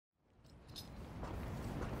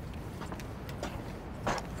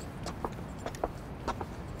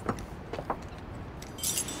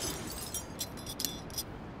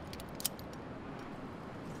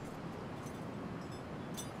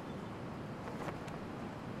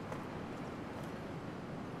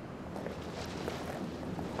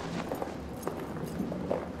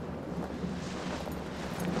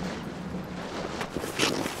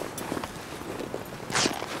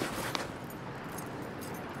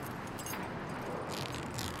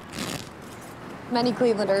Many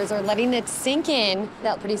Clevelanders are letting it sink in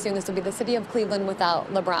that pretty soon this will be the city of Cleveland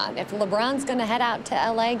without LeBron. If LeBron's going to head out to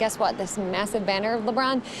LA, guess what? This massive banner of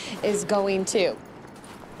LeBron is going too.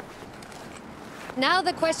 Now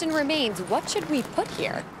the question remains, what should we put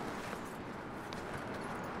here?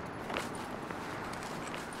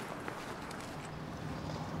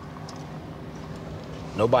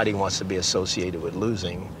 Nobody wants to be associated with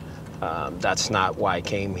losing. That's not why I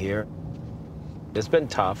came here. It's been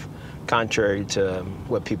tough, contrary to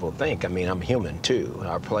what people think. I mean, I'm human too.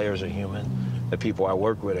 Our players are human. The people I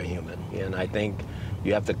work with are human. And I think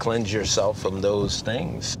you have to cleanse yourself from those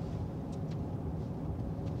things.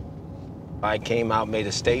 I came out, made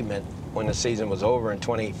a statement when the season was over in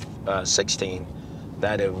 2016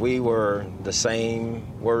 that if we were the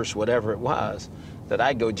same, worse, whatever it was, that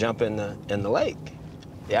I'd go jump in the lake.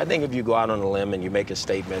 Yeah, I think if you go out on a limb and you make a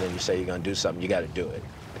statement and you say you're going to do something, you got to do it.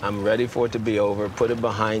 I'm ready for it to be over, put it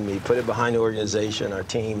behind me, put it behind the organization, our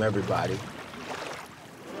team, everybody.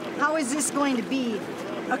 How is this going to be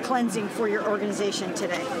a cleansing for your organization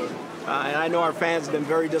today? And I know our fans have been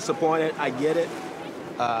very disappointed. I get it.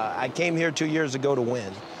 I came here 2 years ago to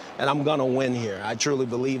win, and I'm going to win here. I truly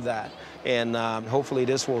believe that. And hopefully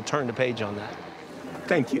this will turn the page on that.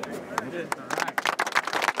 Thank you.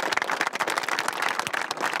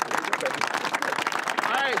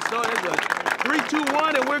 So it's a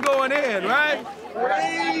 3-2-1, and we're going in, right?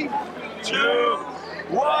 3, 2,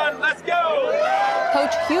 1, let's go!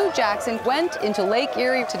 Coach Hugh Jackson went into Lake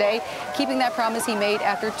Erie today, keeping that promise he made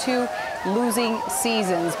after 2 losing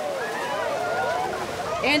seasons.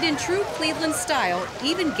 And in true Cleveland style,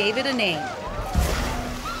 even gave it a name,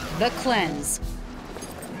 The Cleanse.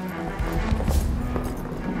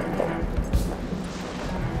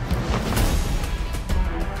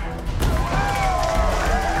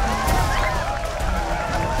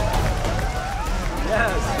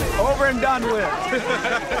 Over and done with.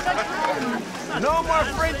 No more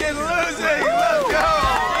freaking losing. Let's go.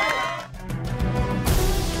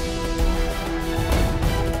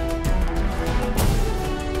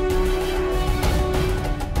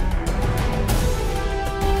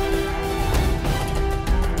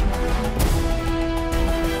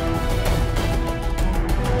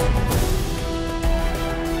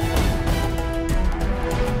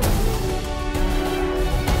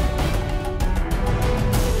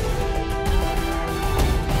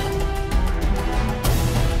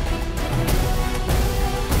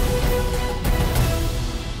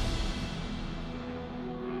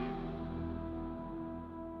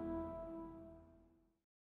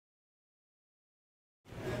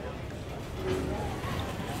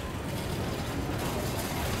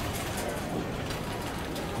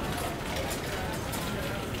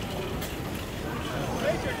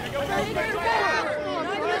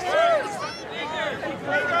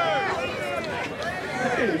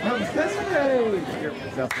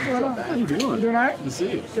 How you doing? You doing all right? Good to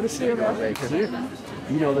see you. Good to see you, man. Good to see you.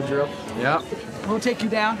 You know the drill. Yeah. We'll take you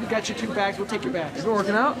down. You got your 2 bags. We'll take your bags. You been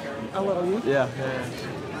working out? A little. You? Yeah.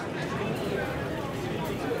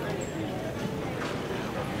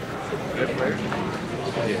 Good player.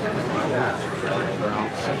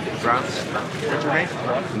 Browns. What's your name?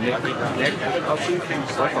 Nick. I'll see if you can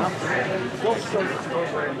select him.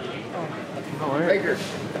 Baker.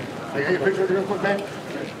 Can I get a picture real quick, man?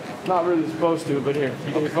 Not really supposed to, but here.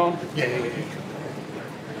 You got your phone? Yeah.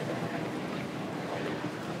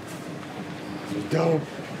 Dope.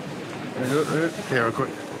 Yeah, real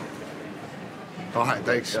quick. All right,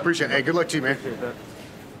 thanks. Yep. Appreciate it. Hey, good luck to you, man.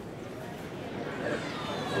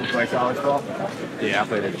 You play college ball? Yeah, I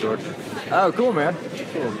played at Georgia. Oh, cool, man.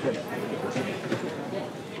 Cool.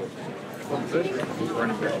 Good.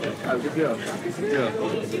 Oh, good deal. Good deal.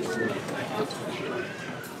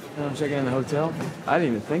 I'm checking in the hotel. I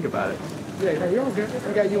didn't even think about it. Yeah, you're all good.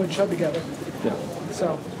 I got you and Chubb together. Yeah.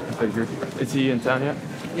 So. I figured. Is he in town yet?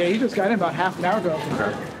 Yeah, he just got in about half an hour ago.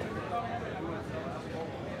 Okay.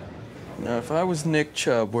 Now, if I was Nick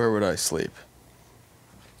Chubb, where would I sleep?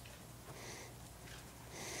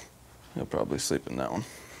 He'll probably sleep in that one.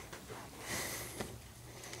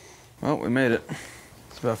 Well, we made it.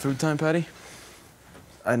 It's about food time, Patty.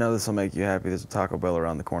 I know this will make you happy. There's a Taco Bell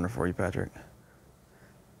around the corner for you, Patrick.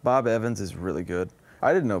 Bob Evans is really good.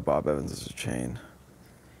 I didn't know Bob Evans is a chain.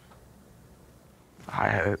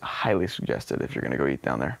 I highly suggest it if you're gonna go eat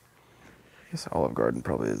down there. I guess Olive Garden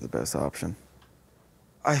probably is the best option.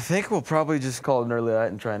 I think we'll probably just call it an early night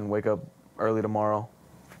and try and wake up early tomorrow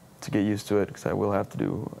to get used to it, because I will have to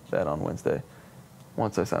do that on Wednesday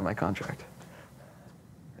once I sign my contract.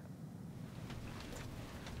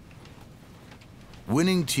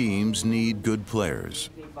 Winning teams need good players.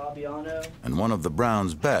 And one of the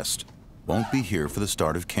Browns' best won't be here for the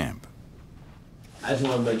start of camp. I just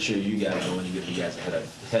want to make sure you guys know when to give you guys a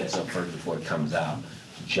heads up first before it comes out.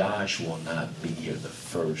 Josh will not be here the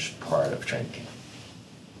first part of training camp.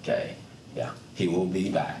 Okay? Yeah. He will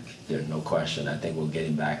be back. There's no question. I think we'll get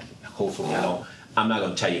him back. Hopefully, I'm not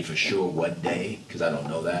going to tell you for sure what day, because I don't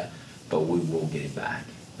know that, but we will get him back.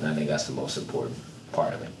 And I think that's the most important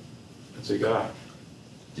part of it. What's he got?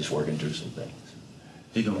 Just working through some things.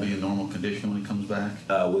 He gonna be in normal condition when he comes back?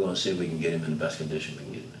 We're going to see if we can get him in the best condition we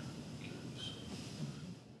can get him in.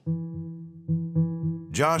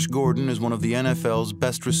 Josh Gordon is one of the NFL's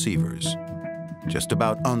best receivers, just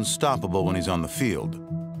about unstoppable when he's on the field.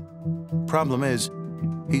 Problem is,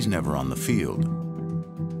 he's never on the field.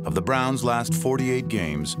 Of the Browns' last 48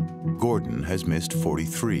 games, Gordon has missed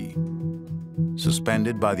 43.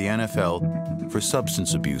 Suspended by the NFL for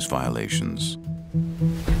substance abuse violations.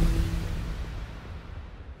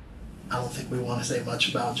 I don't think we want to say much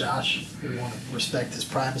about Josh. We want to respect his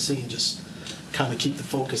privacy and just kind of keep the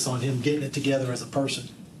focus on him getting it together as a person.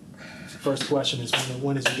 First question is,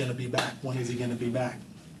 when is he going to be back? When is he going to be back?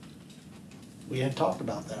 We hadn't talked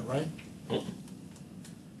about that, right?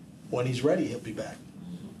 When he's ready, he'll be back.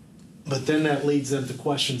 But then that leads them to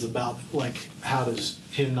questions about, like, how does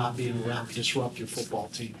him not being around disrupt your football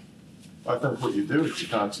team? I think what you do is you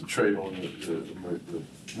concentrate on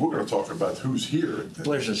we're going to talk about who's here. The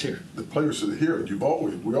players that's here. The players that are here.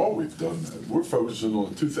 We always done that. We're focusing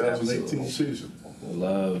on the 2018 season. We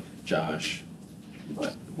love Josh,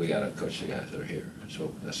 but we got to coach the guys that are here.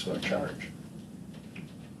 So that's our charge.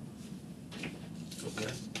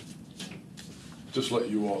 Okay. Just let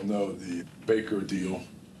you all know the Baker deal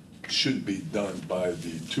should be done by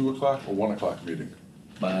the 2 o'clock or 1 o'clock meeting.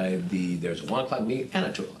 There's a 1 o'clock meeting and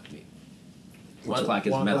a 2 o'clock meeting. 1 o'clock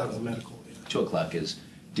is medical. Yeah. 2 o'clock is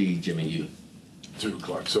D, Jimmy, you. 2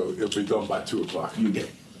 o'clock. So it'll be done by 2 o'clock. You get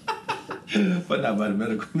it. But not by the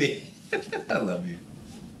medical meeting. I love you.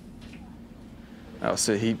 I'll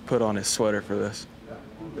say he put on his sweater for this.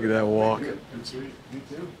 Look at that walk.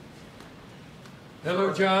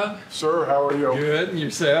 Hello, John. Sir, how are you? Good, and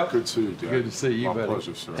yourself? Good to see you, Dad. Good to see you, My buddy.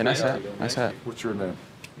 pleasure, sir. Hey, nice hat. Nice hat. What's your name?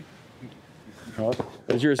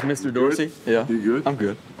 Is yours Mr. Dorsey? Yeah. You good? I'm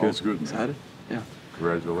good. All's good, man. Excited? Yeah.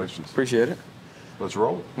 Congratulations. Appreciate it. Let's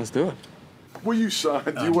roll. Let's do it. Will you sign?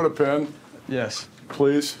 Do you want a pen? Yes.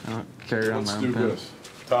 Please? I'll carry on Let's my do own pen. this.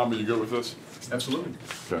 Tom, are you good with this? Absolutely.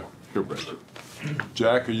 Okay. Here, Brad.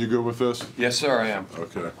 Jack, are you good with this? Yes, sir, I am.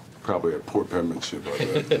 Okay. Probably a poor penmanship.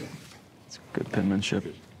 I bet. It's good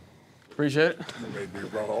penmanship. Appreciate it. You made me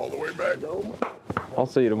run all the way back home. I'll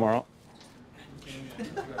see you tomorrow.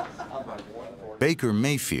 Baker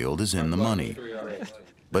Mayfield is in the money.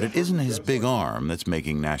 But it isn't his big arm that's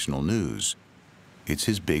making national news. It's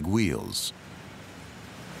his big wheels.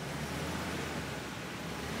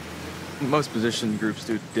 Most position groups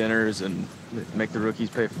do dinners and make the rookies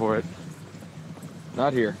pay for it.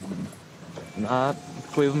 Not here. Not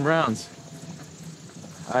Cleveland Browns.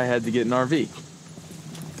 I had to get an RV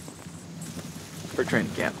for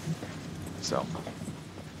training camp. So,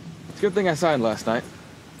 it's a good thing I signed last night.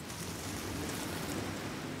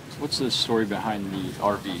 What's the story behind the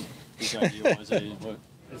RV? Whose idea was it?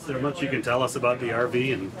 Is there much you can tell us about the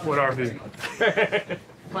RV and what RV?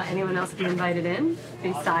 Will anyone else be invited in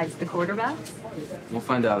besides the quarterbacks? We'll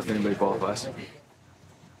find out if anybody qualifies.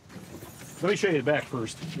 Let me show you the back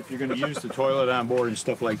first. If you're going to use the toilet on board and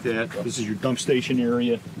stuff like that, this is your dump station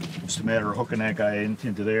area. It's a matter of hooking that guy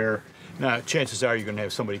into there. Now, chances are you're going to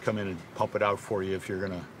have somebody come in and pump it out for you if you're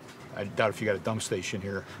going to. I doubt if you got a dump station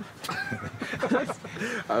here.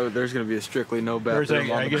 There's going to be a strictly no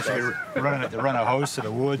bathroom. I guess you could run a house in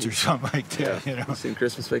the woods or something like that. Yeah. You know. Seen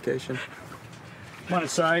Christmas Vacation. Come on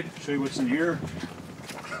inside, show you what's in here.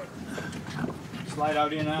 Slide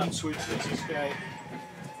out in and out, switch this guy.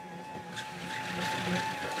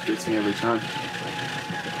 Beats me every time.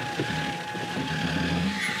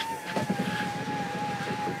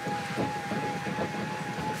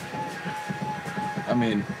 I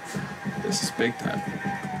mean, this is big time.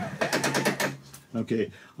 Okay,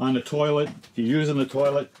 on the toilet, if you're using the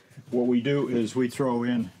toilet, what we do is we throw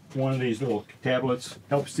in one of these little tablets,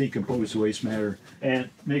 helps decompose the waste matter, and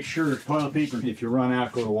make sure toilet paper, if you run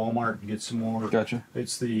out, go to Walmart and get some more. Gotcha.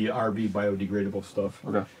 It's the RB biodegradable stuff.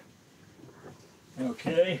 Okay.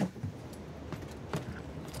 Okay.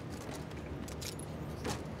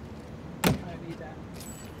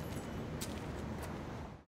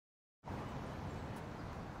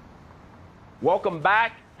 Welcome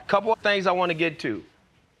back. A couple of things I want to get to.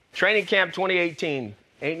 Training camp 2018,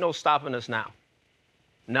 ain't no stopping us now.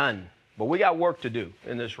 None. But we got work to do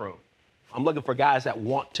in this room. I'm looking for guys that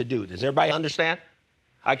want to do. Does everybody understand?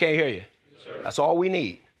 I can't hear you. That's all we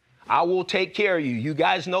need. I will take care of you. You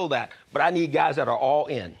guys know that. But I need guys that are all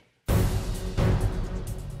in.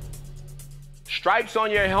 Stripes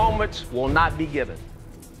on your helmets will not be given.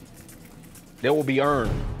 They will be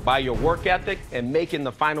earned by your work ethic and making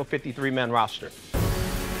the final 53-man roster.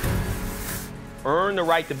 Earn the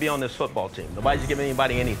right to be on this football team. Nobody's giving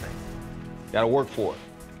anybody anything. You gotta work for it.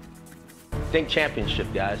 Think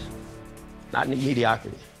championship, guys. Not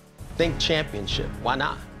mediocrity. Think championship. Why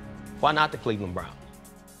not? Why not the Cleveland Browns?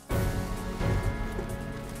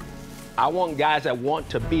 I want guys that want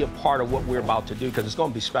to be a part of what we're about to do because it's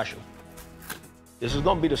gonna be special. This is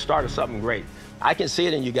gonna be the start of something great. I can see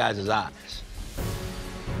it in you guys' eyes.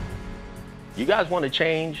 You guys want to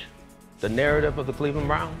change the narrative of the Cleveland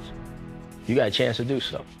Browns? You got a chance to do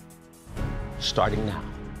so. Starting now.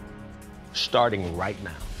 Starting right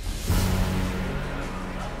now.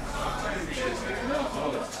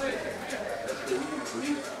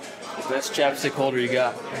 Best chapstick holder you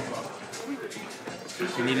got.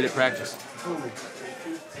 You needed at practice.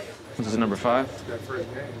 This is number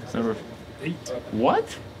 5? Number 8.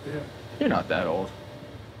 What? Yeah. You're not that old.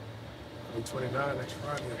 I'll be 29 next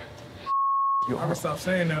Friday. You I'm gonna stop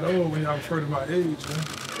saying that old when y'all refer to my age, man.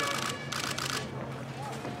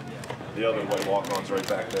 The other way walk-on's right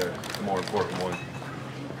back there, the more important one.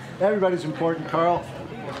 Everybody's important, Carl.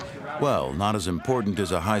 Well, not as important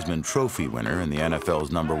as a Heisman Trophy winner and the NFL's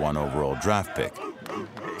 #1 overall draft pick,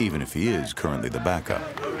 even if he is currently the backup.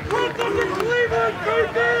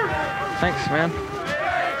 Thanks, man.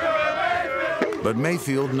 But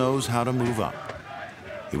Mayfield knows how to move up.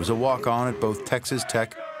 He was a walk-on at both Texas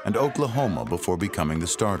Tech and Oklahoma before becoming the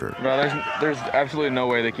starter. Bro, there's absolutely no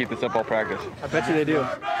way they keep this up all practice. I bet you they do.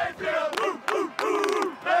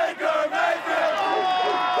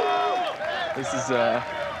 This is,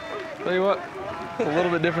 tell you what, it's a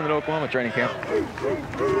little bit different than Oklahoma training camp.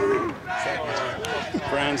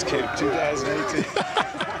 Browns camp 2018.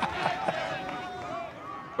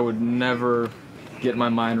 I would never get my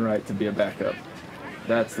mind right to be a backup.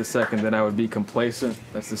 That's the second that I would be complacent.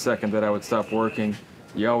 That's the second that I would stop working.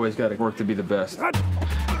 You always got to work to be the best.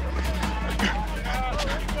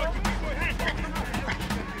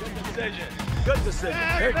 Good decision.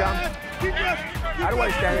 Here it comes. How do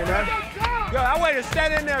I stand in there? Yo, I way to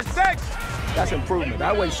stand in there 6. That's improvement.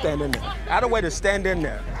 I way to stand in there. How do way to stand in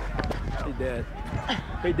there? He dead.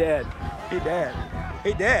 He dead. He dead.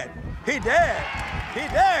 He dead. He dead. He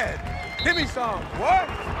dead. Give me some. What?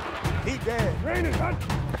 He dead.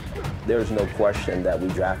 There's no question that we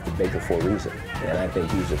drafted Baker for a reason, and I think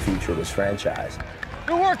he's the future of this franchise.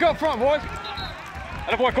 Good work up front, boys.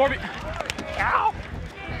 That boy, Corby. Ow!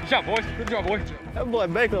 Good job, boys. Good job, boys. That boy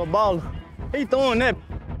Baker a baller. He throwing that.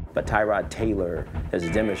 But Tyrod Taylor has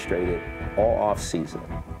demonstrated all offseason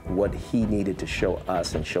what he needed to show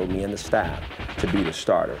us and show me and the staff to be the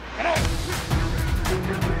starter.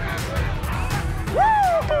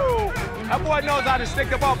 Woo! That boy knows how to stick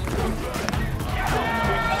the ball.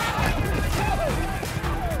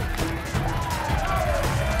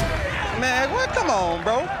 Man, what? Come on,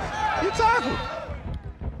 bro. You talking?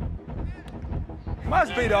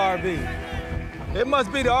 Must be the RV. It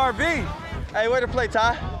must be the RV. Hey, way to play,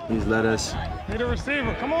 Ty. He's let us. Hey, the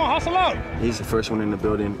receiver. Come on, hustle out. He's the first one in the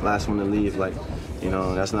building, last one to leave. Like, you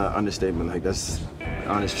know, that's not an understatement. Like, that's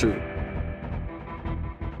honest truth.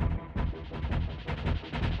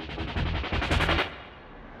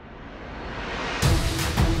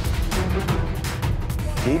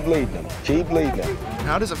 Keep leading them. Keep leading them.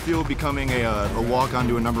 How does it feel becoming a walk-on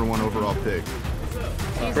to a #1 overall pick?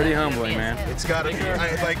 Pretty humbling, man. It's got to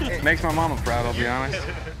be. Makes my mama proud, I'll be honest.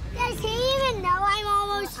 Does he even know I'm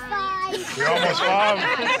almost 5? You're almost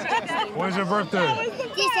 5? When's your birthday?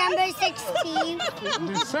 December 16th.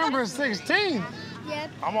 December 16th?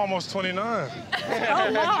 Yep. I'm almost 29.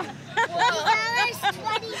 Oh, wow. He's almost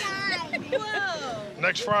 29. Whoa.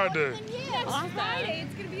 Next Friday. Yeah, on Friday.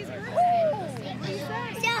 It's going to be his birthday.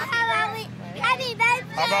 So how about we, happy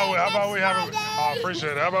birthday How about we have a, Friday. I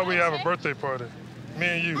appreciate it. How about we have a birthday party? Me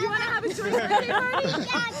and you. You want to have a joint birthday party?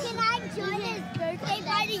 Yeah, can I join his birthday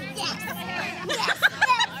party? Yes. Yes.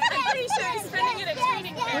 I'm pretty sure he's spending it at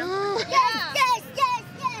training camp. Yes.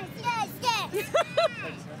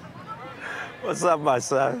 What's up, my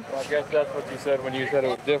son? Well, I guess that's what you said when you said it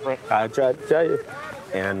was different. I tried to tell you.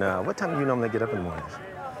 And what time do you normally get up in the mornings?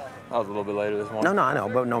 I was a little bit later this morning. No, I know.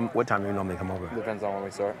 But no, what time do you normally come over? Depends on when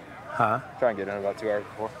we start. Huh? Try and get in about 2 hours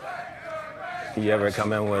before. You ever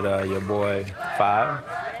come in with your boy 5?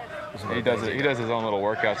 He does his own little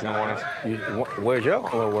workouts in the mornings. Where's your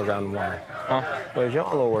little workout in the morning? Huh? Where's your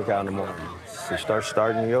little workout in the morning? To start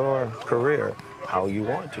starting your career how you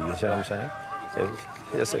want to. You see what I'm saying?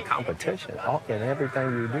 It's a competition in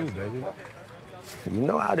everything you do, baby. You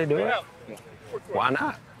know how to do it. Why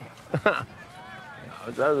not?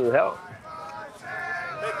 It doesn't help.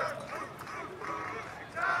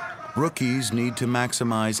 Rookies need to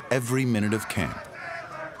maximize every minute of camp.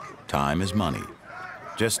 Time is money.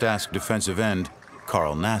 Just ask defensive end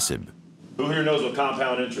Carl Nassib. Who here knows what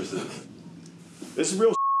compound interest is? This is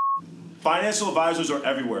real. Financial advisors are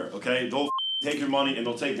everywhere, okay? They'll take your money and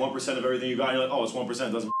they'll take 1% of everything you got. And you're like, oh, it's 1%.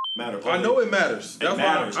 It doesn't matter. I know it matters. It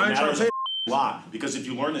matters. It matters a lot. Because if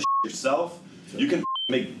you learn this yourself, you can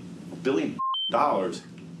make $1 billion.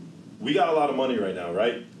 We got a lot of money right now,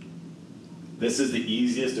 right? This is the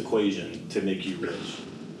easiest equation to make you rich.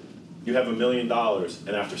 You have $1 million, and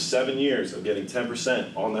after 7 years of getting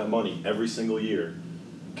 10% on that money every single year,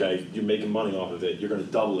 okay, you're making money off of it. You're going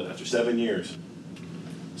to double it after 7 years.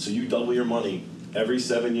 So you double your money every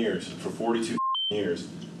 7 years for 42 years.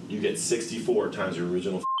 You get 64 times your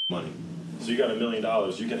original money. So you got $1 million.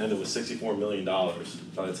 You can end up with $64 million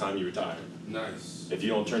by the time you retire. Nice. If you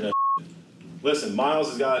don't turn that. Listen, Miles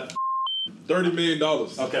has got $30 million.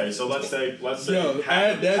 Okay, so let's say yo,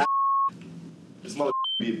 add that. This mother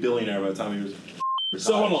be a billionaire by the time he was retired.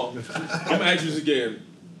 So hold on, I'm gonna ask you this again.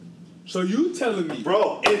 So you telling me,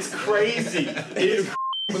 bro? It's crazy. It's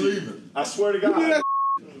believe it. I swear to God.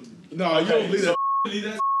 No, you don't believe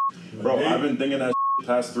that. Bro, I've been thinking that the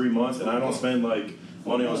past 3 months, and I don't spend like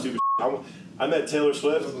money on stupid shit. I met Taylor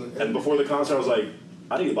Swift, and before the concert, I was like,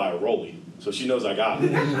 I need to buy a Rollie, so she knows I got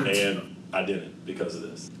it, and I didn't because of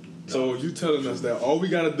this. So you telling us that all we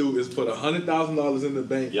gotta do is put $100,000 in the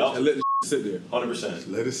bank and let the sit there? 100%.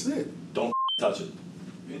 Let it sit. Don't touch it.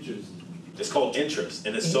 Interest. It's called interest,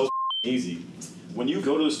 and it's so easy. When you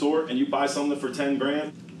go to the store and you buy something for 10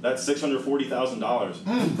 grand, that's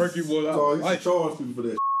 $640,000. Perky boy, I charge people for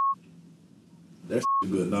that. That's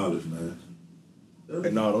good knowledge, man.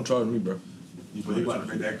 Hey, no, don't charge me, bro. You about to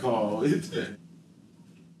make that call.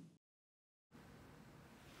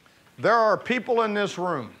 There are people in this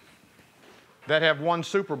room that have won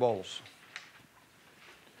Super Bowls.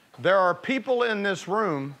 There are people in this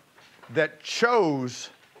room that chose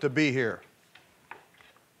to be here,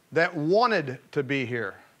 that wanted to be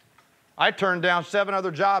here. I turned down 7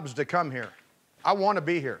 other jobs to come here. I want to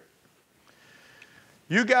be here.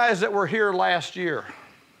 You guys that were here last year,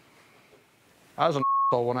 I was an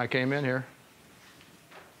asshole when I came in here.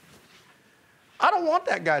 I don't want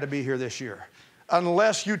that guy to be here this year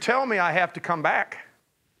unless you tell me I have to come back.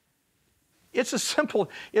 It's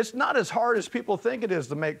it's not as hard as people think it is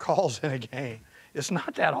to make calls in a game. It's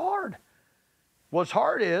not that hard. What's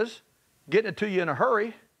hard is getting it to you in a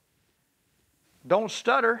hurry. Don't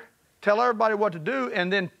stutter. Tell everybody what to do,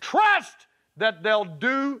 and then trust that they'll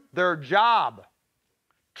do their job.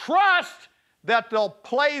 Trust that they'll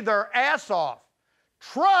play their ass off.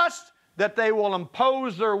 Trust that they will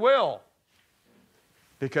impose their will.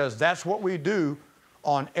 Because that's what we do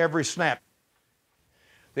on every snap.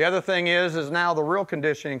 The other thing is now the real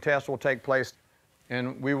conditioning test will take place,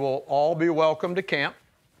 and we will all be welcome to camp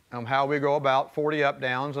on how we go about 40 up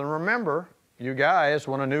downs. And remember, you guys,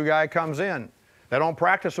 when a new guy comes in, they don't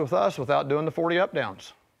practice with us without doing the 40 up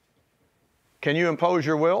downs. Can you impose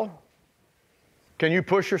your will? Can you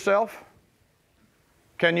push yourself?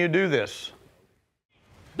 Can you do this?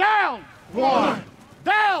 Down 1,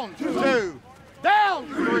 down 2, down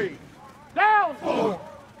 3, down 4,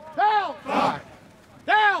 down 5,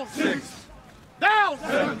 down 6, down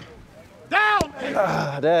 7, down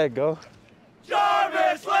 8. There you go.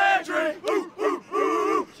 Jarvis Landry! Ooh, ooh,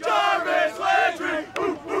 ooh! Jarvis Landry!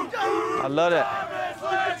 Ooh, ooh, ooh! I love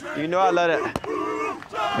that. You know I love that.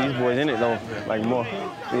 These boys in it though, like more.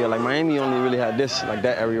 Yeah, like Miami only really had this, like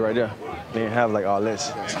that area right there. They didn't have like all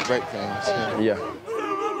this. Great fans. Yeah.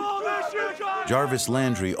 Jarvis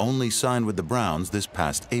Landry only signed with the Browns this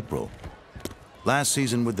past April. Last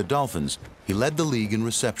season with the Dolphins, he led the league in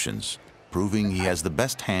receptions, proving he has the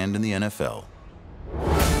best hand in the NFL.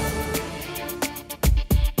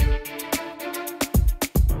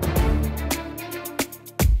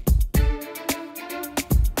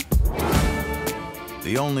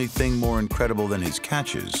 The only thing more incredible than his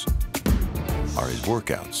catches are his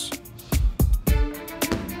workouts.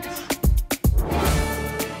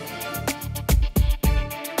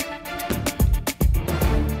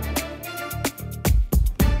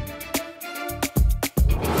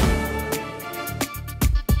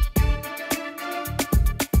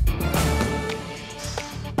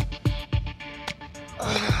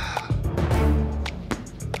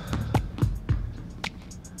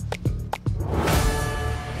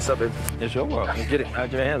 What's up, baby? It's your world. Let's get it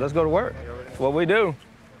out your hands. Let's go to work. What we do.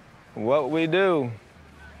 What we do.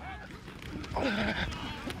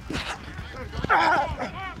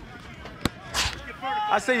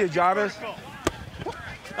 I see you, Jarvis.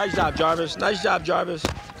 Nice job, Jarvis. Nice job, Jarvis.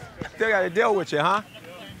 They got to deal with you, huh?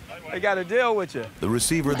 They got to deal with you. The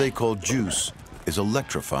receiver they call Juice is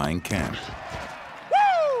electrifying camp.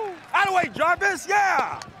 Woo! Out of the way, Jarvis.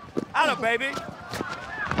 Yeah! Out of, baby.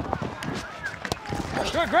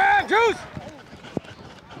 Good grab, Juice.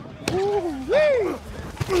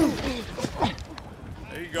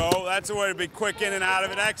 There you go. That's a way to be quick in and out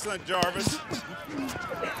of it. Excellent, Jarvis.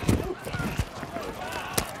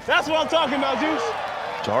 That's what I'm talking about, Juice.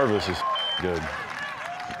 Jarvis is good.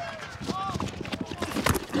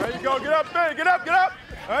 There you go. Get up, man. Get up, get up.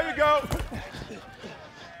 There you go.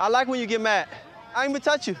 I like when you get mad. I ain't even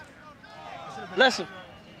touch you. Listen.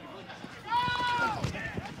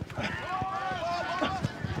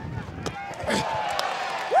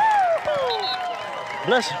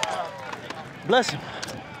 Bless him. Bless him.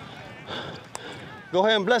 Go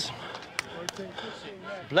ahead and bless him.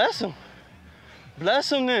 Bless him.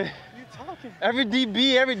 Bless him then. Every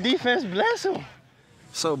DB, every defense, bless him.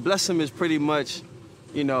 So bless him is pretty much,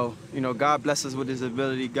 you know, God bless us with his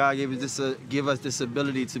ability. God give us this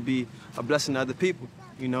ability to be a blessing to other people.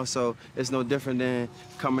 You know, so it's no different than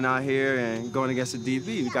coming out here and going against a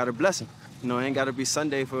DB. We gotta bless him. You know, it ain't gotta be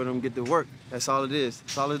Sunday for them to get to work. That's all it is.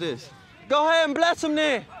 That's all it is. Go ahead and bless him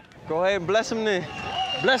then. Go ahead and bless him then.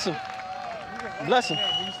 Bless him. Bless him.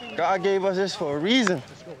 God gave us this for a reason.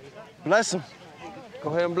 Bless him. Go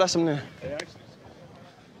ahead and bless him then.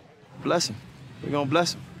 Bless him. We're gonna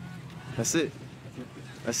bless him. That's it.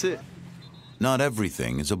 That's it. Not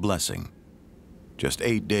everything is a blessing. Just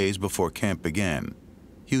 8 days before camp began,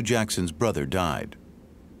 Hugh Jackson's brother died.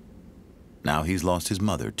 Now he's lost his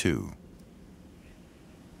mother, too.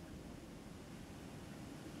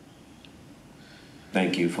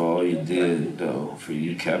 Thank you for all you did, though. For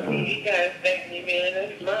you kept her. You guys thank me being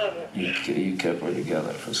his mother. You kept her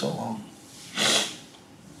together for so long.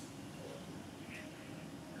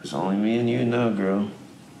 It's only me and you now, girl.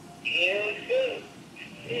 Yeah, good.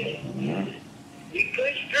 Yeah. We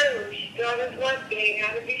pushed through. She taught us one thing,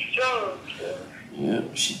 how to be strong. So Yeah,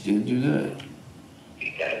 she did do that.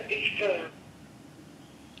 you gotta be strong.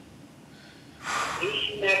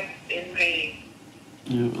 She's not in pain.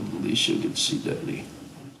 Yeah, but at least she'll get to see Daddy.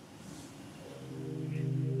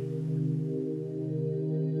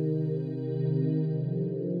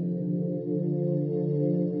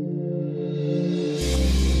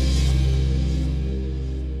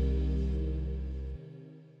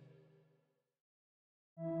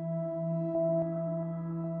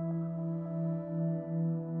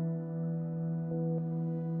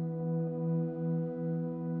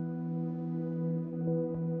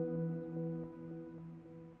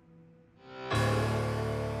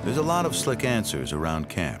 There's a lot of slick answers around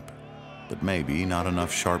camp, but maybe not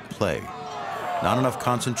enough sharp play, not enough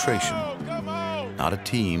concentration, not a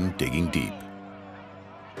team digging deep.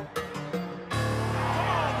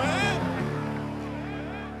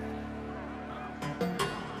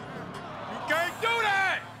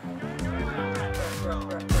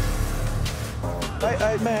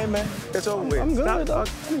 Hey, man, it's over with. I'm good. Stop.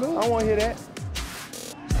 I'm good. I don't want to hear that.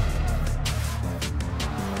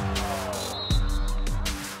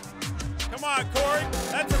 Come on, Corey.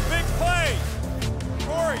 That's a big play.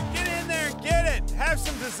 Corey, get in there and get it. Have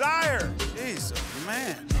some desire. Jeez,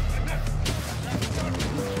 man.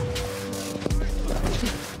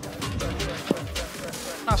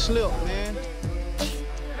 I slipped, man.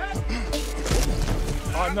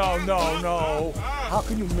 Oh, no. How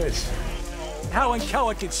can you miss? How and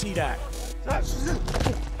Keller can see that?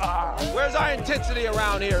 Where's our intensity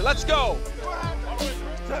around here? Let's go.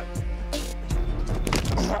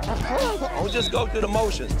 Don't just go through the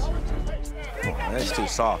motions. Oh, that's too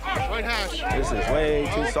soft. White hash. This is way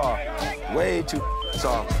too soft. Way too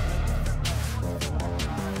soft.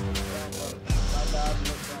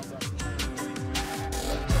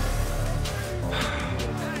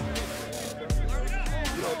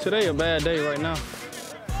 Today a bad day right now.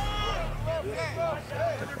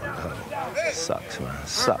 Sucks, man.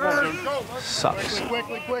 Sucks. Sucks.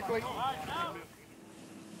 Quickly.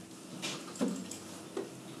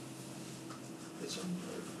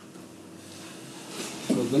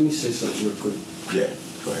 Let me say something real quick. Yeah,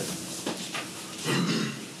 go ahead.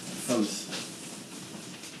 Fellas,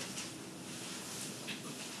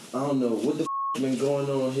 I don't know what the been going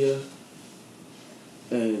on here,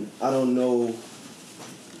 and I don't know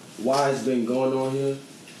why it's been going on here,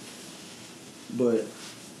 but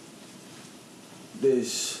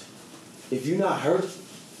if you're not hurt,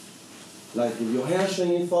 like if your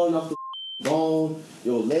hamstring ain't falling off the bone,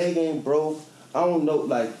 your leg ain't broke, I don't know,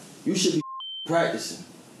 like you should be practicing.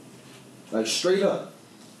 Like, straight up.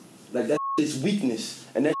 Like, that is weakness,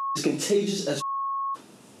 and that is contagious as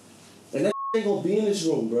and that ain't gonna be in this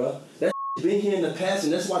room, bro. That been here in the past,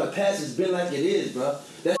 and that's why the past has been like it is, bro.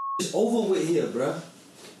 That is over with here, bro.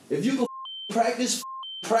 If you can practice,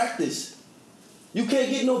 practice. You can't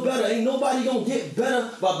get no better. Ain't nobody gonna get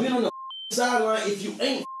better by being on the sideline if you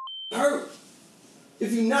ain't hurt.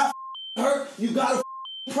 If you not hurt, you gotta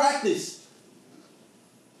practice.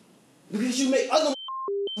 Because you make other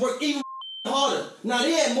work even harder. Now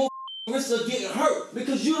they had more risk of getting hurt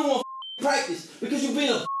because you don't want to practice. Because you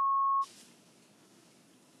being a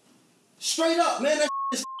straight up, man. That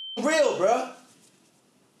is real, bro.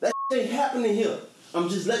 That ain't happening here. I'm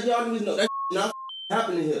just letting y'all niggas know that not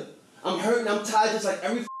happening here. I'm hurting. I'm tired, just like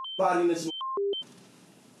every body in this.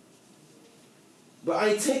 But I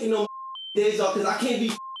ain't taking no days off because I can't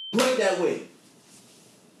be great that way.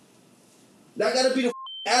 That gotta be the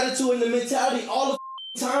attitude and the mentality all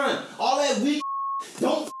the time. All that weak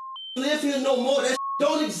don't live here no more. That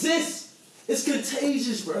don't exist. It's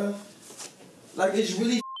contagious, bro. Like, it's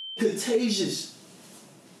really contagious.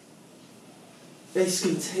 It's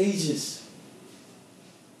contagious.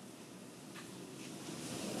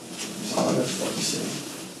 That's all I gotta fucking say.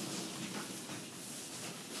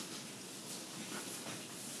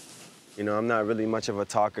 You know, I'm not really much of a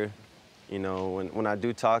talker. You know, when I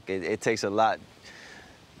do talk, it takes a lot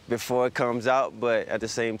before it comes out, but at the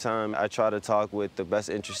same time, I try to talk with the best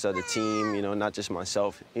interests of the team, you know, not just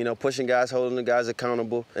myself. You know, pushing guys, holding the guys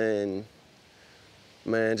accountable, and,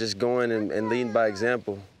 man, just going and leading by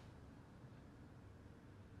example.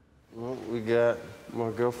 Well, we got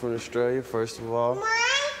my girl from Australia, first of all,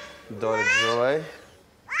 daughter Joy,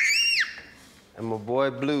 and my boy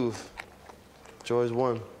Blue. Joy's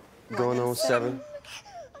 1, going on 7.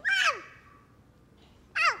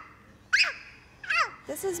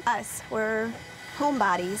 This is us. We're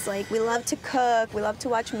homebodies. Like, we love to cook, we love to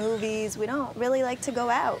watch movies. We don't really like to go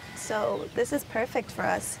out. So this is perfect for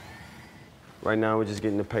us. Right now, we're just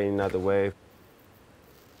getting the pain out of the way,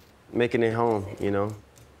 making it home, you know.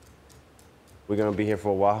 We're gonna be here for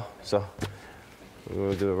a while, so we're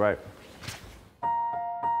gonna do it right.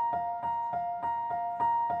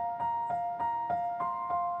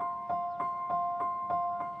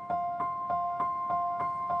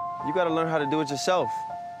 You gotta learn how to do it yourself.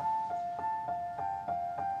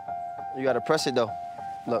 You gotta press it though.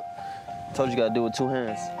 Look, I told you gotta do it with 2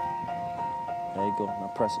 hands. There you go,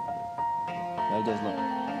 now press it. There it goes, look.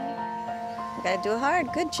 You gotta do it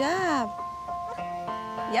hard. Good job.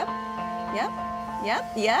 Yep, yep, yep,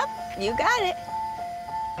 yep. You got it.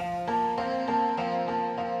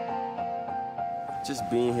 Just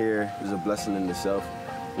being here is a blessing in itself.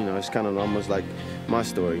 You know, it's kind of almost like my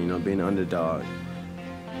story, you know, being an underdog.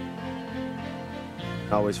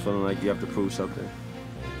 Always feeling like you have to prove something.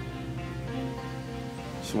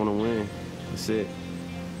 Just want to win. That's it.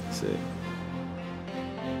 That's it.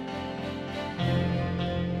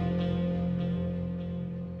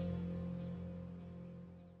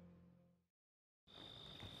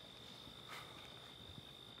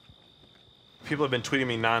 People have been tweeting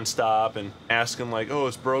me nonstop and asking like, oh,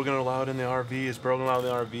 is Brogan allowed in the RV? Is Brogan allowed in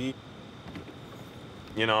the RV?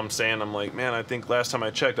 You know, I'm like, man, I think last time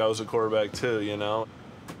I checked, I was a quarterback too, you know?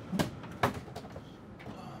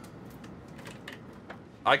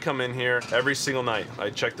 I come in here every single night.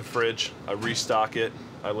 I check the fridge, I restock it,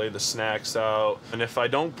 I lay the snacks out. And if I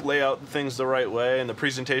don't lay out things the right way and the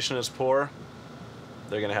presentation is poor,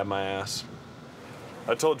 they're gonna have my ass.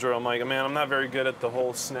 I told Drew, I'm like, man, I'm not very good at the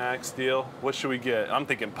whole snacks deal. What should we get? I'm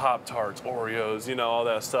thinking Pop-Tarts, Oreos, you know, all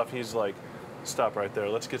that stuff. And he's like, stop right there.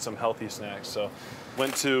 Let's get some healthy snacks. So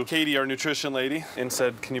went to Katie, our nutrition lady, and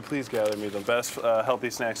said, can you please gather me the best healthy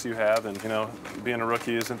snacks you have? And, you know, being a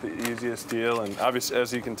rookie isn't the easiest deal. And obviously,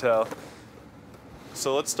 as you can tell.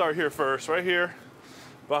 So let's start here first. Right here,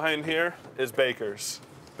 behind here is Baker's.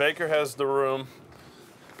 Baker has the room.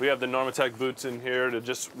 We have the Normatec boots in here to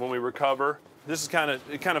just, when we recover. This is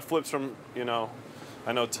it kind of flips from, you know,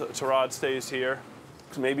 I know Tarad stays here.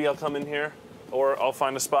 Maybe I'll come in here, or I'll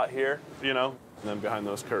find a spot here, you know. And then behind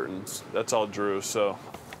those curtains, that's all Drew. So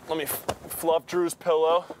let me fluff Drew's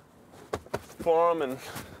pillow for him and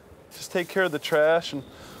just take care of the trash. And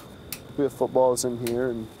we have footballs in here,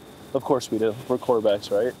 and of course we do. We're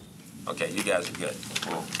quarterbacks, right? Okay, you guys are good.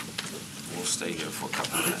 We'll stay here for a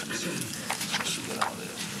couple of minutes. Get all this.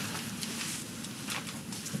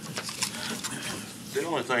 The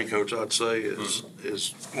only thing, Coach, I'd say is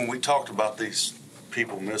when we talked about these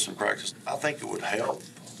people missing practice, I think it would help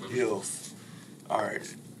if, all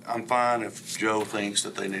right, I'm fine if Joe thinks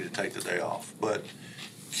that they need to take the day off, but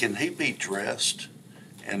can he be dressed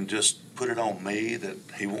and just put it on me that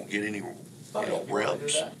he won't get any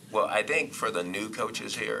reps? Well, I think for the new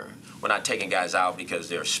coaches here, we're not taking guys out because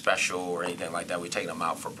they're special or anything like that. We're taking them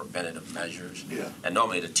out for preventative measures. Yeah. And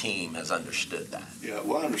normally the team has understood that. Yeah,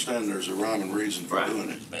 well, I understand there's a rhyme and reason for doing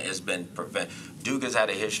it. It's been Duke has had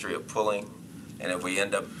a history of pulling, and if we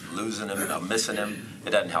end up losing him or missing him, it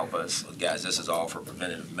doesn't help us. Guys, this is all for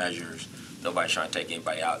preventative measures. Nobody's trying to take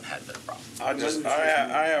anybody out. It hadn't been a problem.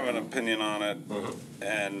 I have an opinion on it,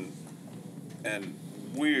 and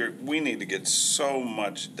we need to get so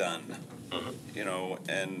much done, you know,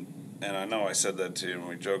 and I know I said that to you and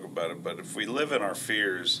we joke about it, but if we live in our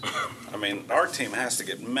fears, I mean, our team has to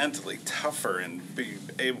get mentally tougher and be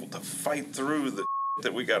able to fight through the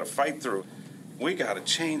that we got to fight through. We got to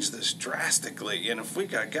change this drastically, and if we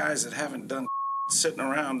got guys that haven't done sitting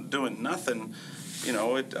around doing nothing, you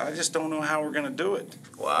know, I just don't know how we're going to do it.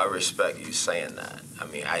 Well, I respect you saying that. I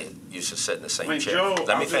mean, I used to sit in the same chair. Joe,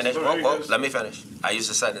 Let me finish. Let me finish. I used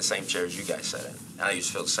to sit in the same chair as you guys sat in, and I used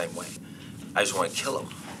to feel the same way. I just want to kill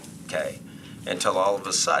them, okay? Until all of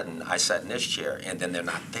a sudden, I sat in this chair, and then they're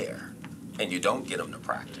not there. And you don't get them to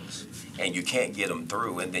practice. And you can't get them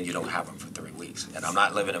through, and then you don't have them for 3 weeks. And I'm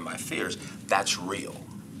not living in my fears. That's real.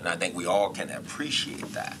 And I think we all can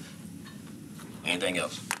appreciate that. Anything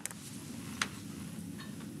else?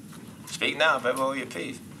 Speak now, if ever hold your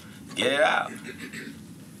peace. Get it out.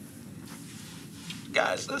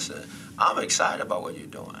 Guys, listen, I'm excited about what you're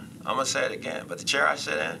doing. I'm going to say it again, but the chair I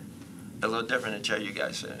sit in, a little different than the chair you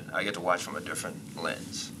guys sit in. I get to watch from a different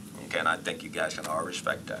lens, okay? And I think you guys can all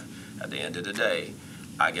respect that. At the end of the day,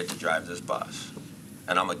 I get to drive this bus,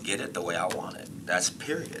 and I'm going to get it the way I want it. That's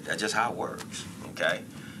period. That's just how it works, okay?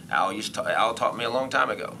 Al taught me a long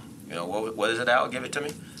time ago. You know, what is it, Al? Give it to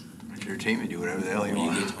me. It's your team, you do whatever the hell you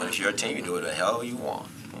want. When it's your team, you do whatever the hell you want.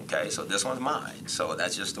 Okay, so this one's mine. So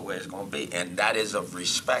that's just the way it's going to be. And that is of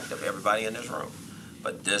respect of everybody in this room.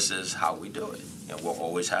 But this is how we do it. And we'll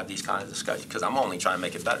always have these kind of discussions because I'm only trying to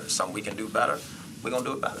make it better. Something we can do better, we're going to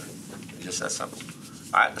do it better. It's just that simple.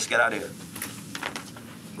 All right, let's get out of here.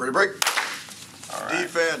 Ready to break? All right.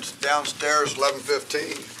 Defense downstairs,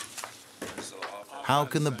 11:15. How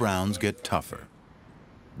can the Browns get tougher?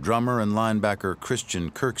 Drummer and linebacker Christian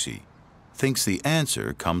Kirksey thinks the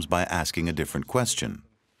answer comes by asking a different question.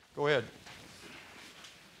 Go ahead.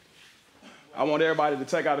 I want everybody to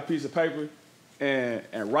take out a piece of paper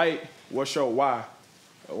and write what's your why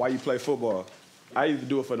you play football. I either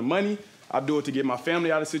do it for the money, I do it to get my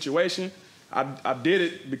family out of the situation. I did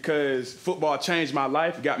it because football changed my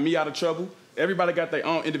life, it got me out of trouble. Everybody got their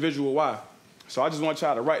own individual why. So I just want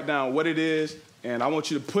y'all to write down what it is, and I want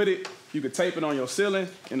you to put it, you can tape it on your ceiling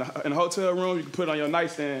in the hotel room, you can put it on your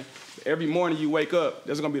nightstand. Every morning you wake up,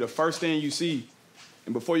 that's gonna be the first thing you see.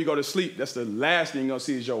 And before you go to sleep, that's the last thing you're gonna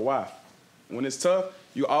see is your why. When it's tough,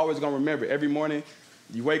 you're always gonna remember. Every morning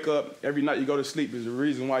you wake up, every night you go to sleep is the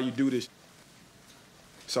reason why you do this.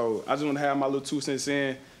 So I just wanna have my little 2 cents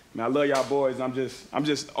in. Man, I love y'all boys. I'm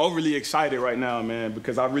just overly excited right now, man,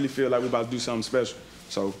 because I really feel like we're about to do something special.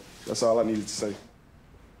 So that's all I needed to say.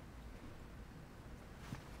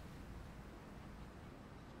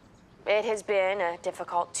 It has been a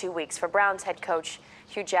difficult 2 weeks for Browns head coach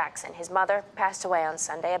Hugh Jackson. His mother passed away on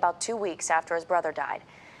Sunday, about 2 weeks after his brother died.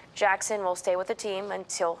 Jackson will stay with the team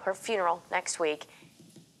until her funeral next week.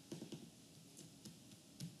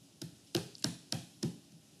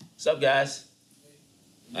 What's up, guys?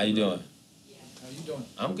 How you doing? How you doing?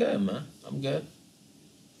 I'm good, man. I'm good.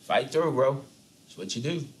 Fight through, bro. That's what you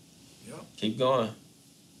do. Yep. Keep going.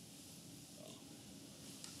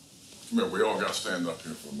 Come here, we all got to stand up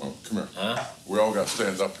here for a moment. Come here. Huh? We all got to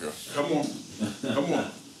stand up here. Come on. Come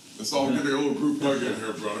on. Let's all get a little group hug in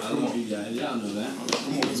here, brother. Come on. Y'all know that.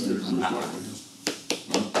 Come on, let's get a group hug in here.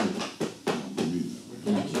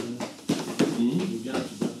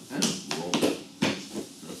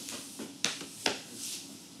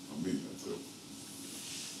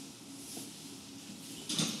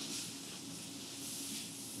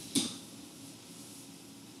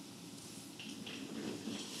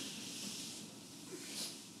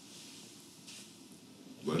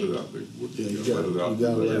 Let it out, big boy. Yeah, you gotta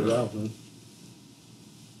let it out, man.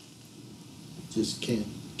 Just can't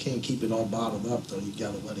keep it all bottled up though. You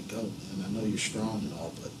gotta let it go, man. I know you're strong and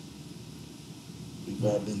all, but we've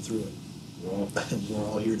all been through it. We're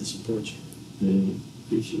all here to support you. Yeah,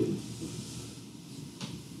 appreciate it.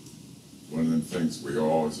 One of them things we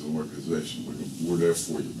all as an organization, we're there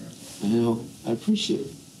for you, man. Well, I appreciate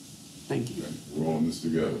it. Thank you. Okay? We're all in this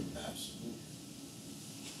together.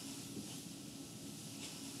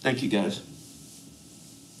 Thank you, guys.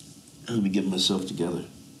 Let me get myself together.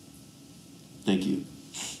 Thank you.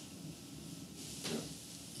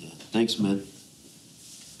 Thanks, man.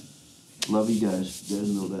 Love you guys. You guys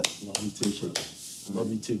know that. Love you too. Love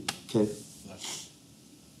you too. Okay.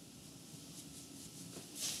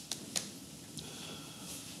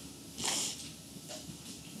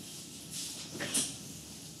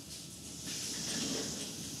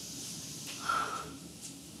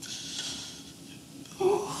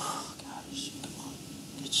 Oh, gosh. Come on.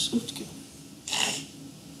 Get yourself together.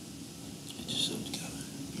 Get yourself together.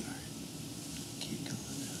 Be all right. Keep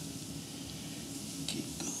going now. Keep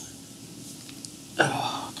going.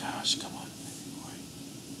 Oh, gosh. Come on, baby boy.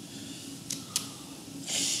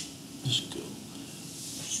 Let's go.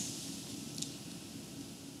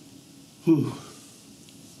 Whew.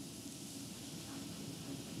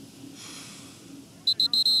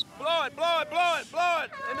 Blow it, blow it, blow it, blow it.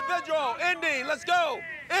 Individual, Indy, let's go.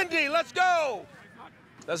 Indy, let's go.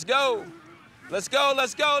 Let's go. Let's go,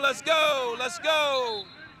 let's go, let's go, let's go.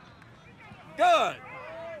 Good.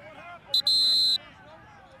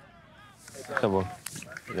 Come on.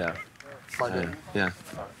 Yeah. Yeah.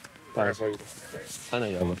 I know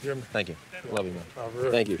you love me. Thank you. Love you, man.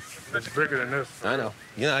 Thank you. It's bigger than this. I know.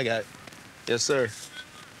 You know I got it. Yes, sir.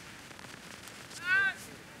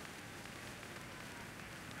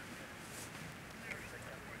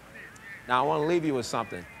 Now, I want to leave you with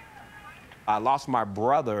something. I lost my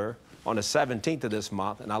brother on the 17th of this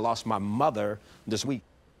month, and I lost my mother this week.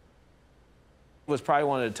 It was probably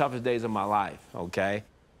one of the toughest days of my life, okay?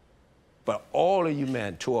 But all of you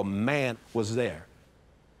men, to a man, was there.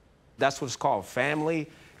 That's what's called family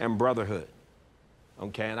and brotherhood,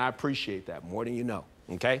 okay? And I appreciate that more than you know,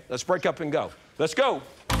 okay? Let's break up and go. Let's go.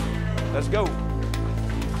 Let's go.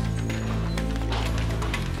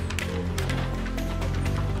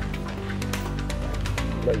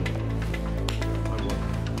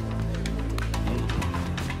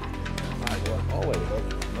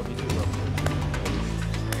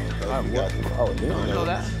 You know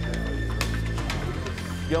that?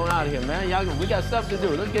 Get on out of here, man. Y'all, we got stuff to do.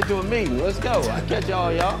 Let's get to a meeting. Let's go. I'll catch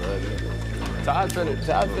y'all, y'all. Todd's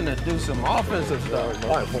finna do some offensive stuff.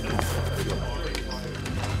 All right.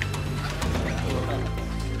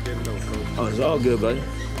 Oh, it's all good, buddy.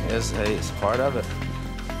 Yes, hey, it's part of it.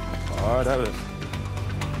 Part of it.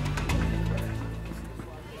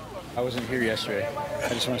 I wasn't here yesterday. I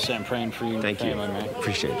just want to say I'm praying for you and your family, man.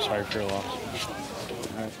 Appreciate it. Sorry for your loss. All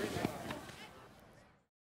right.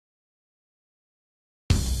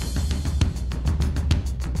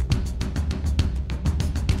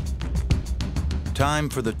 Time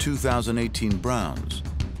for the 2018 Browns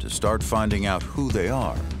to start finding out who they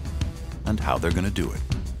are and how they're going to do it.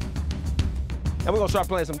 And we're going to start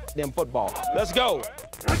playing some damn football. Let's go.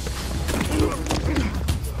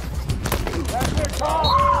 That's it,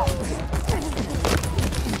 Carl.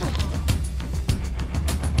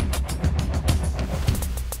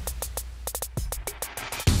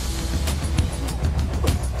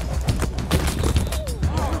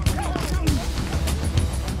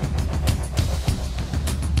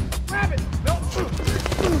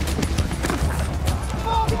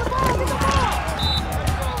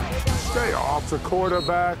 Stay off the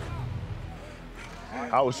quarterback.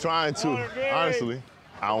 I was trying to, honestly.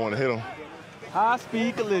 I don't want to hit him.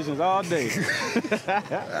 High-speed collisions all day.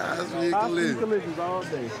 High-speed collisions all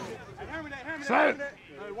day. Set.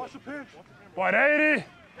 Hey, watch the pitch. 180.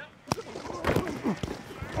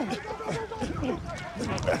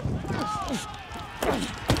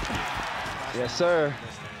 Yes, sir.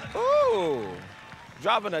 Ooh,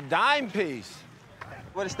 dropping a dime piece.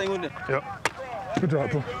 What is this thing with it? Yep. Good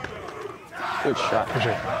job, bro. Good shot.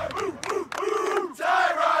 Appreciate it.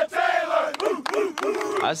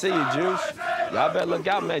 I see you, Juice. Y'all better look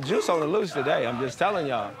out, man. Juice on the loose today. I'm just telling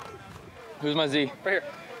y'all. Who's my Z? Right here.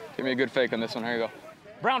 Give me a good fake on this one. Here you go.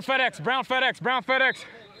 Brown FedEx, Brown FedEx, Brown FedEx.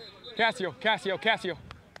 Casio, Casio, Casio.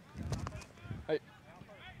 Hey.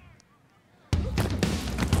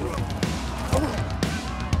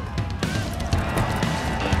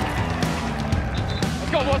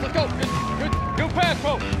 Let's go, boys, let's go. Good pass,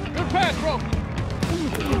 bro. Good pass, bro.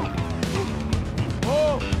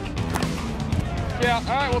 Oh. Yeah,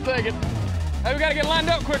 all right, we'll take it. Hey, we gotta get lined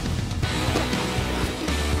up quick.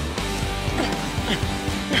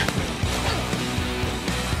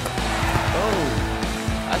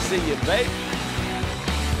 Oh, I see you, babe.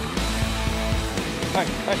 Hey,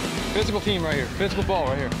 physical team right here. Physical ball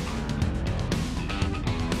right here.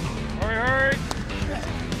 Hurry, hurry.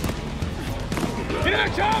 Get in there,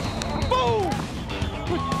 Chop! Boom!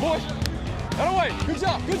 Good, boys. Out of the way. Good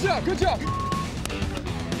job, good job, good job.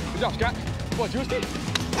 Good job, Scott. Boy, Juicy.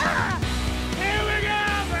 Ah! Here we go,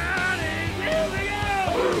 Brownies! Here we go!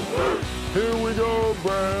 Here we go,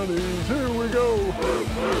 Brownies. Here we go.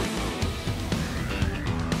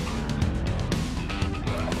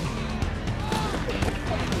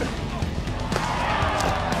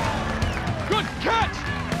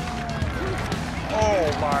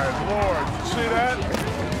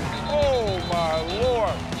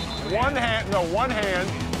 One hand, no, one hand.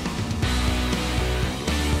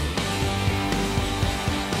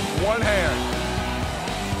 One hand.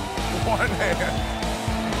 One hand.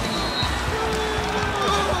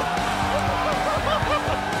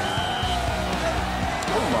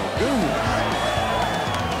 Oh my goodness.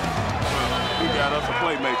 We got us a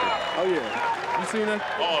playmaker. Oh yeah. You seen that?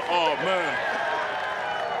 Oh man.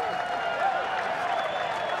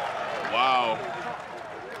 Wow.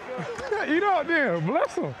 Eat up then.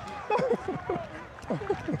 Bless him.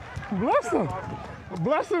 Bless him.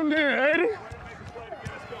 Bless him then, 80.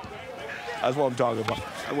 That's what I'm talking about.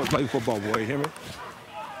 I want to play football, boy. You hear me?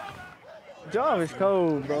 Job is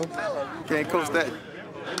cold, bro. Can't coach that.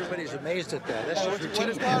 Everybody's amazed at that. That's just routine.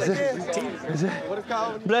 Is it?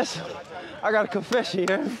 Bless him. I got a confession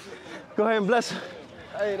here. Go ahead and bless him.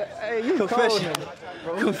 Hey, you confession.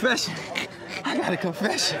 Cold, confession. I got a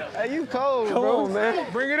confession. Hey, you cold, Come bro. on, man.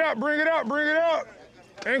 Bring it up, bring it up, bring it up.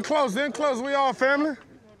 In close, we all family.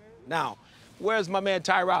 Now, where's my man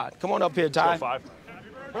Tyrod? Come on up here, Ty.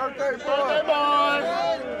 Birthday boy.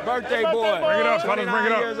 Birthday boy. Bring it up, fellas, bring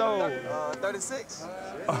it up. Years old. 36.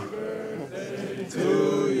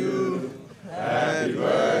 To you, happy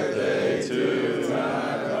birthday to you,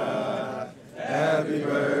 Tyrod. Happy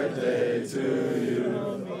birthday to you.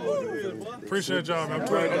 Appreciate y'all, man. I'm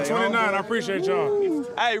 29, I appreciate y'all.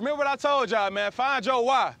 Hey, remember what I told y'all, man? Find your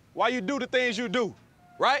why. Why you do the things you do,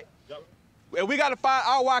 right? Yep. And we got to find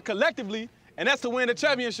our why collectively, and that's to win the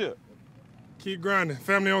championship. Keep grinding.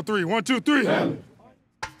 Family on 3. 1, 2, 3. Family.